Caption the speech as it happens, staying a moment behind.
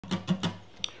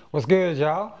What's good,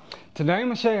 y'all? Today I'm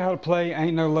going to show you how to play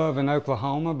Ain't No Love in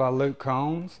Oklahoma by Luke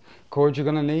Combs. Chord you're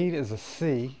going to need is a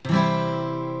C,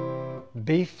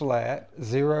 B flat,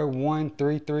 0, 1,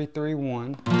 3, 3, 3,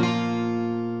 1,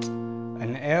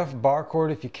 an F bar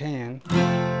chord if you can,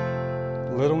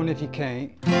 little one if you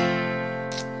can't.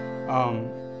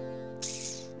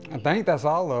 I think that's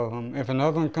all of them. If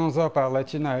another one comes up, I'll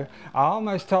let you know. I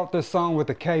almost taught this song with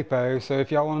a capo, so if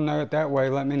y'all want to know it that way,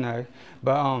 let me know.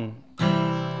 But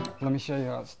let me show you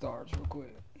how it starts real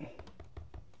quick.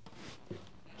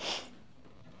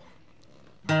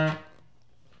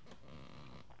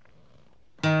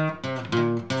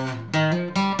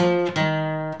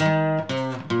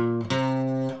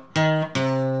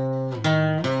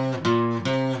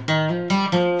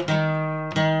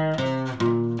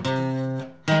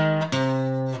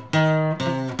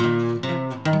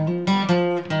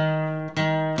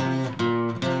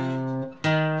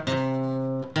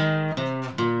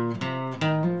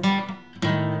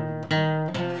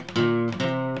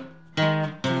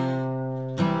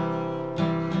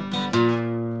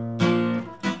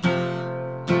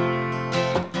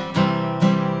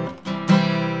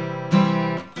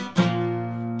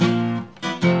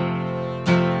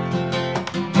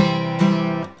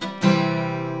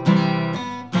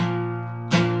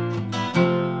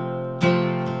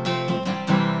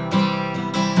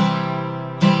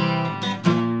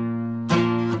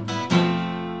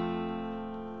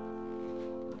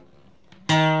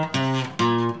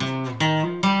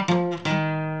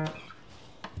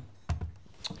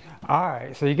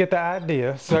 Alright, so you get the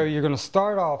idea. So you're going to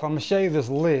start off, I'm going to show you this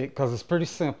lick because it's pretty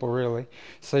simple really.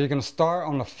 So you're going to start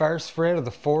on the first fret of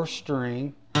the 4th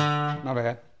string. My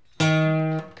bad.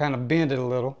 Kind of bend it a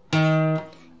little.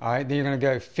 Alright, then you're going to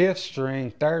go 5th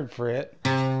string, 3rd fret,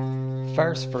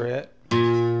 1st fret,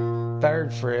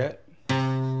 3rd fret.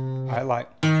 Alright, like.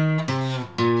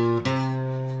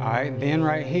 Alright, then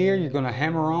right here you're going to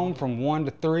hammer on from 1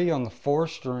 to 3 on the 4th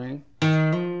string.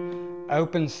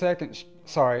 Open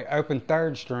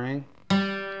 3rd string.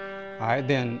 Alright,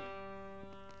 then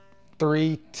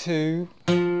 3, 2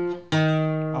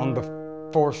 on the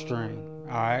 4th string.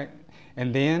 Alright,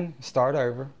 and then start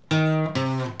over. And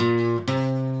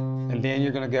then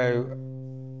you're going to go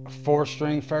 4th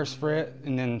string, 1st fret,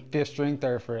 and then 5th string,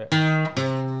 3rd fret.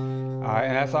 Alright,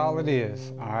 and that's all it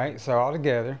is. Alright, so all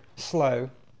together, slow.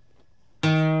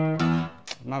 My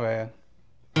bad.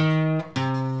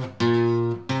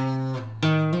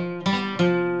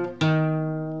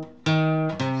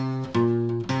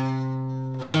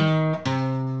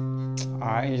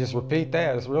 You just repeat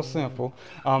that. It's real simple.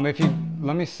 Let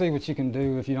me see what you can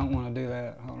do if you don't want to do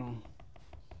that. Hold on.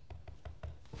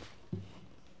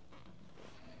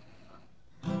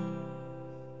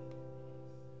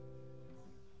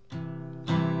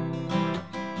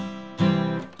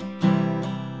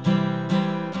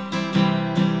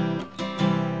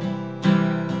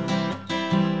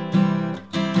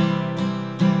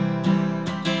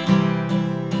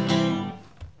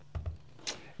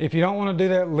 If you don't want to do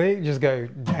that lick, just go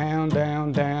down,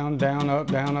 down, down, down, up,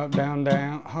 down, up, down,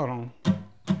 down. Hold on.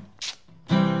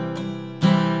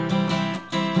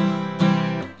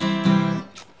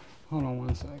 Hold on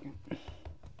 1 second.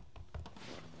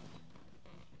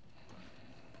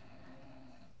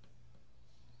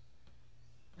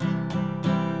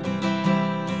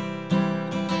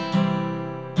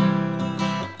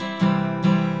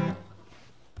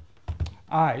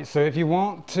 All right, so if you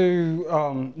want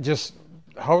to just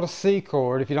hold a C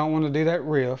chord if you don't want to do that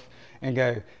riff and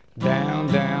go down,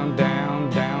 down, down,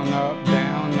 down, up,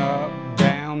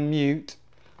 down, mute,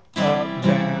 up,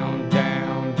 down,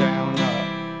 down, down,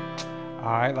 up.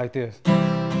 All right, like this.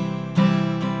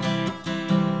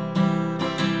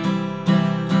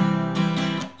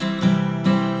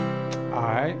 All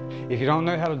right, if you don't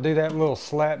know how to do that little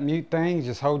slap mute thing,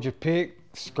 just hold your pick,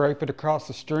 scrape it across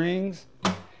the strings,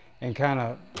 and kind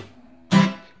of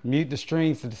mute the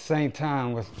strings at the same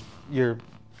time with your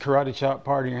karate chop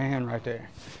part of your hand right there.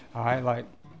 All right, like.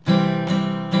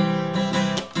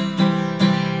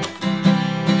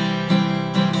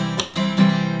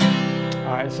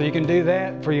 All right, so you can do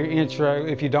that for your intro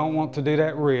if you don't want to do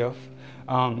that riff.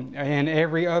 And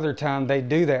every other time they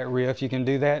do that riff, you can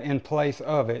do that in place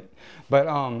of it. But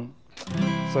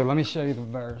so let me show you the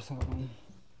verse. Hold on.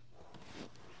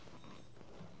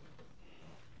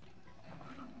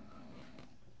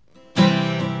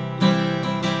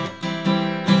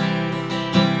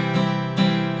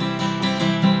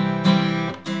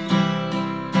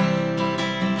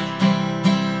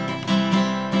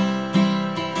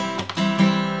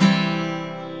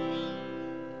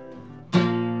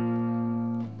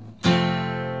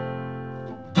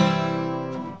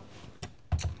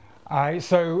 Alright,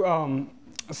 so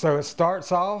so it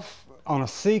starts off on a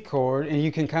C chord, and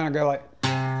you can kind of go like,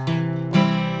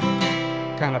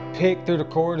 kind of pick through the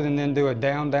chord and then do a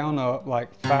down, down, up,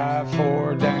 like 5,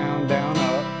 4, down, down,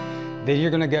 up. Then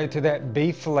you're going to go to that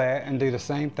B flat and do the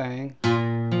same thing.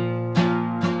 Then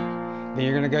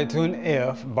you're going to go to an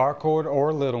F, bar chord or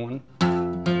a little one.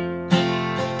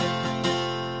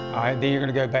 Alright, then you're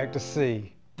going to go back to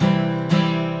C.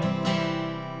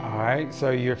 Alright, so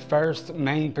your first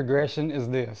main progression is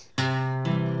this.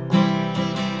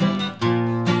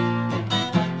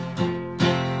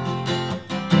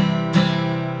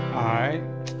 Alright,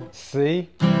 C,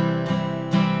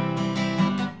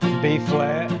 B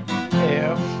flat,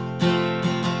 F,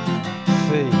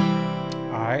 C.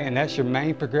 Alright, and that's your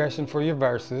main progression for your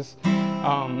verses.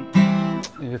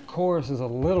 Your chorus is a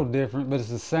little different, but it's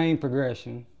the same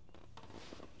progression.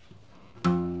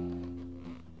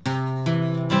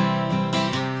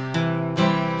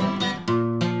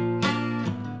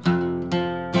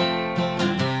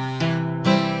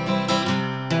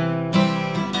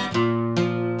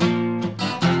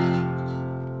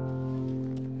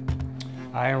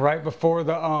 And right before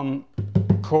the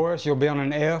chorus, you'll be on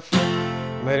an F,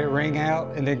 let it ring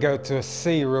out, and then go to a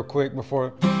C real quick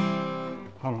before.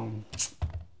 Hold on.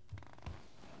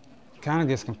 Kind of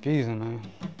gets confusing, man.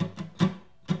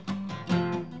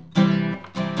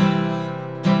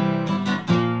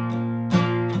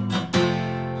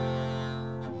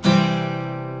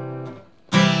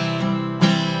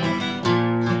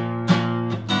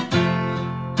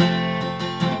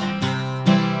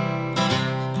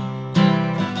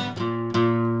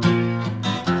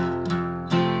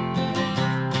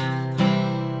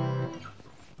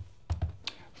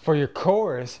 For your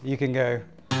chorus, you can go.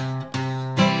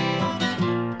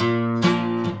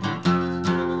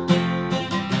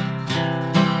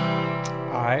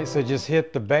 Alright, so just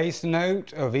hit the bass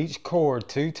note of each chord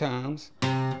 2 times.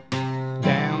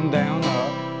 Down, down,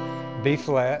 up, B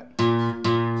flat,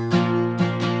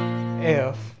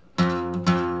 F,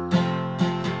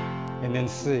 and then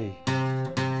C.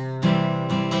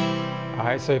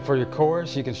 Alright, so for your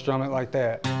chorus, you can strum it like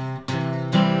that.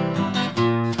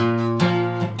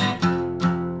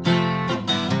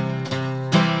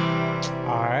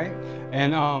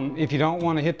 And if you don't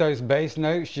want to hit those bass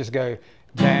notes, just go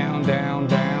down, down,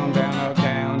 down, down, up,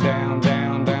 down, down,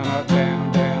 down, down, up,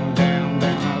 down, down, down,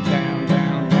 down, up, down,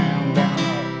 down, down, down,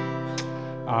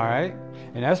 up. Alright,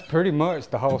 and that's pretty much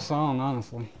the whole song,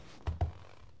 honestly.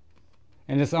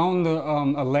 And it's on the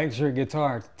electric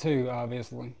guitar too,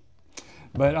 obviously.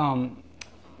 But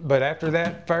after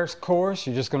that first chorus,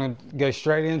 you're just going to go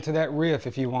straight into that riff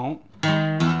if you want.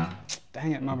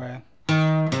 Dang it, my bad.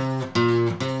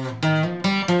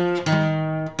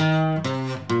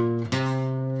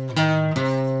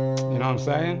 You know what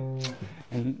I'm saying?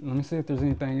 And let me see if there's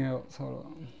anything else. Hold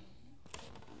on.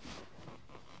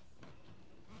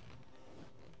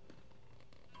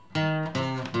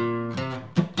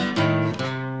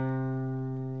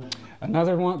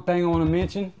 Another one thing I want to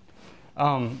mention.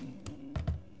 Hold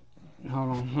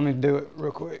on, let me do it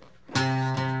real quick.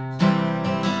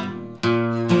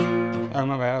 Oh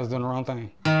my bad, I was doing the wrong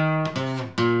thing.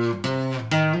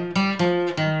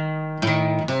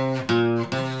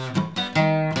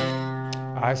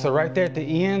 Alright, so right there at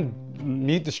the end,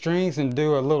 mute the strings and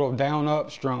do a little down up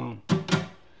strum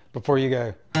before you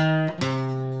go.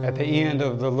 At the end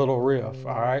of the little riff,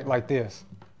 alright, like this.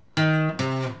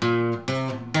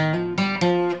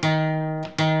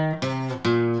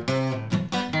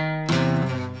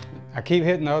 I keep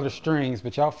hitting the other strings,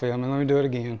 but y'all feel me. Let me do it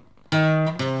again.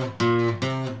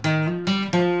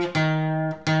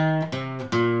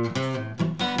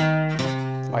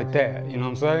 Like that, you know what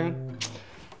I'm saying?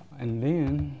 And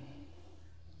then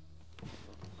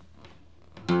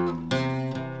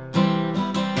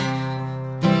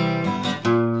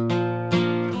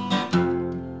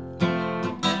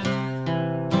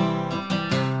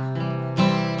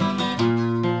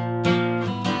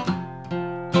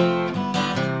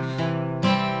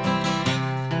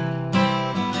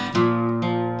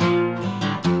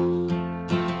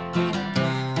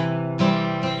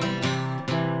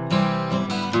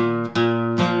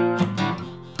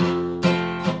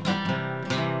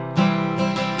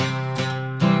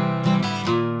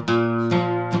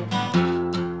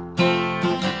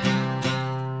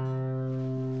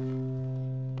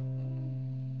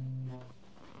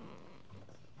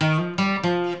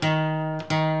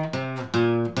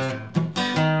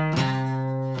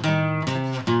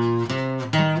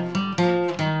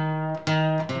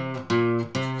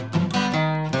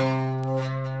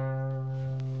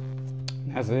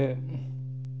that's it.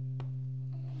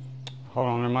 Hold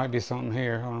on, there might be something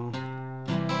here. Hold on.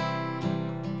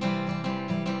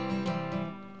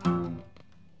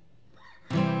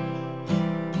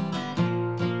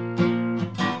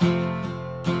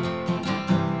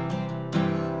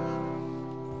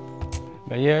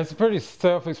 But yeah, it's a pretty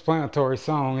self-explanatory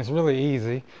song. It's really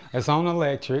easy. It's on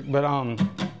electric, but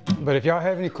if y'all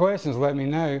have any questions, let me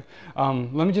know.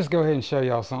 Let me just go ahead and show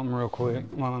y'all something real quick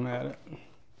while I'm at it.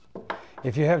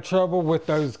 If you have trouble with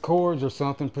those chords or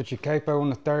something, put your capo on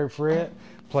the 3rd fret,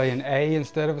 play an A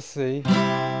instead of a C,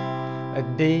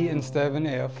 a D instead of an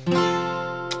F,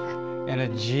 and a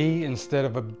G instead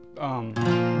of a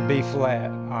B flat.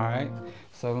 All right.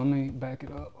 So let me back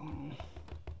it up.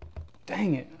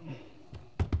 Dang it.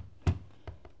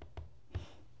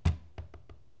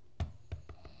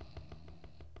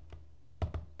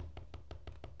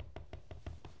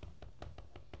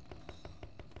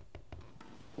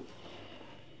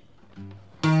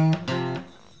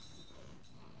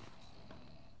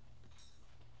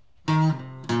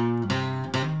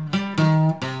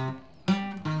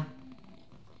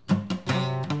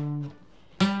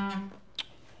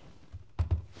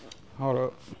 Hold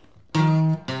up.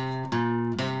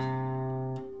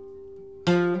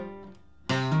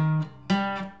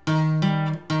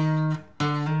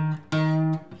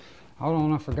 Hold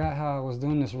on, I forgot how I was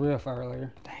doing this riff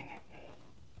earlier. Dang it.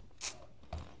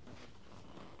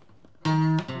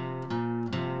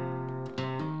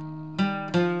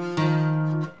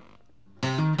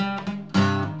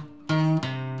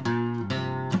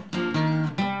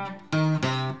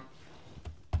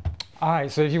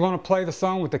 Alright, so if you want to play the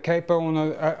song with the capo on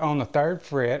the 3rd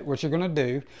fret, what you're going to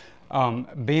do,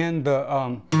 bend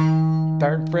the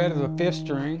 3rd fret of the 5th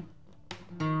string,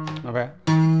 okay,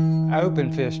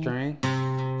 open 5th string,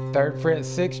 3rd fret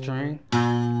 6th string,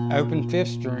 open 5th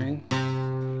string,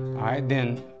 alright,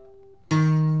 then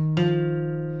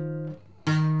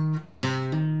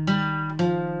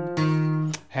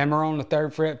hammer on the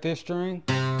 3rd fret 5th string,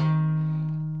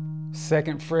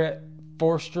 2nd fret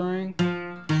 4th string,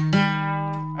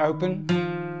 open,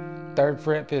 3rd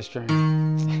fret 5th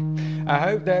string. I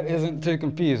hope that isn't too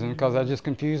confusing because I just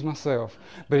confused myself.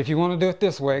 But if you want to do it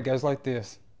this way, it goes like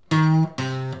this. You know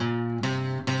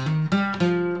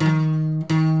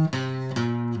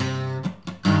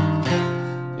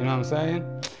what I'm saying?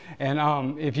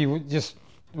 And if you would just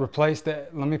replace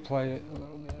that, let me play it a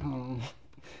little bit. Hold on.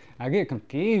 I get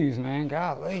confused, man.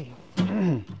 Golly.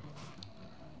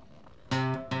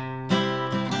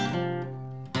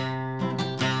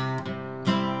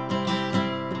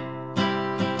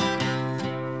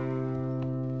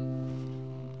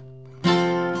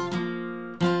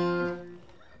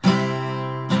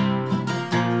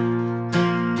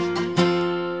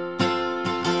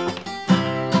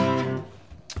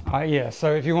 Yeah,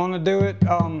 so if you want to do it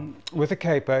with a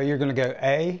capo, you're going to go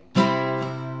A,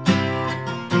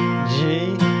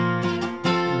 G,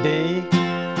 D,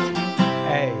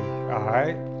 A. All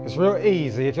right, it's real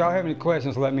easy. If y'all have any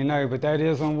questions, let me know. But that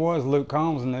was Luke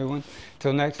Combs' new one.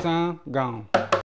 Till next time, gone.